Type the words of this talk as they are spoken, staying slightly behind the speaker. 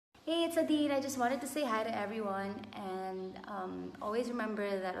it's Nadine. I just wanted to say hi to everyone, and always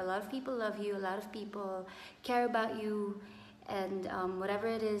remember that a lot of people love you, a lot of people care about you, and whatever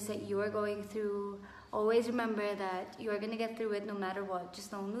it is that you are going through, always remember that you are going to get through it no matter what.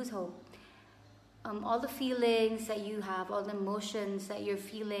 Just don't lose hope. All the feelings that you have, all the emotions that you're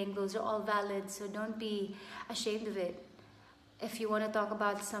feeling, those are all valid, so don't be ashamed of it. If you want to talk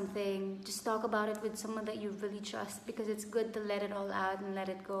about something, just talk about it with someone that you really trust, because it's good to let it all out and let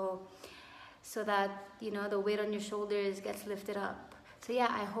it go, so that, you know, the weight on your shoulders gets lifted up. So yeah,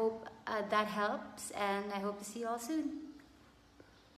 I hope that helps, and I hope to see you all soon.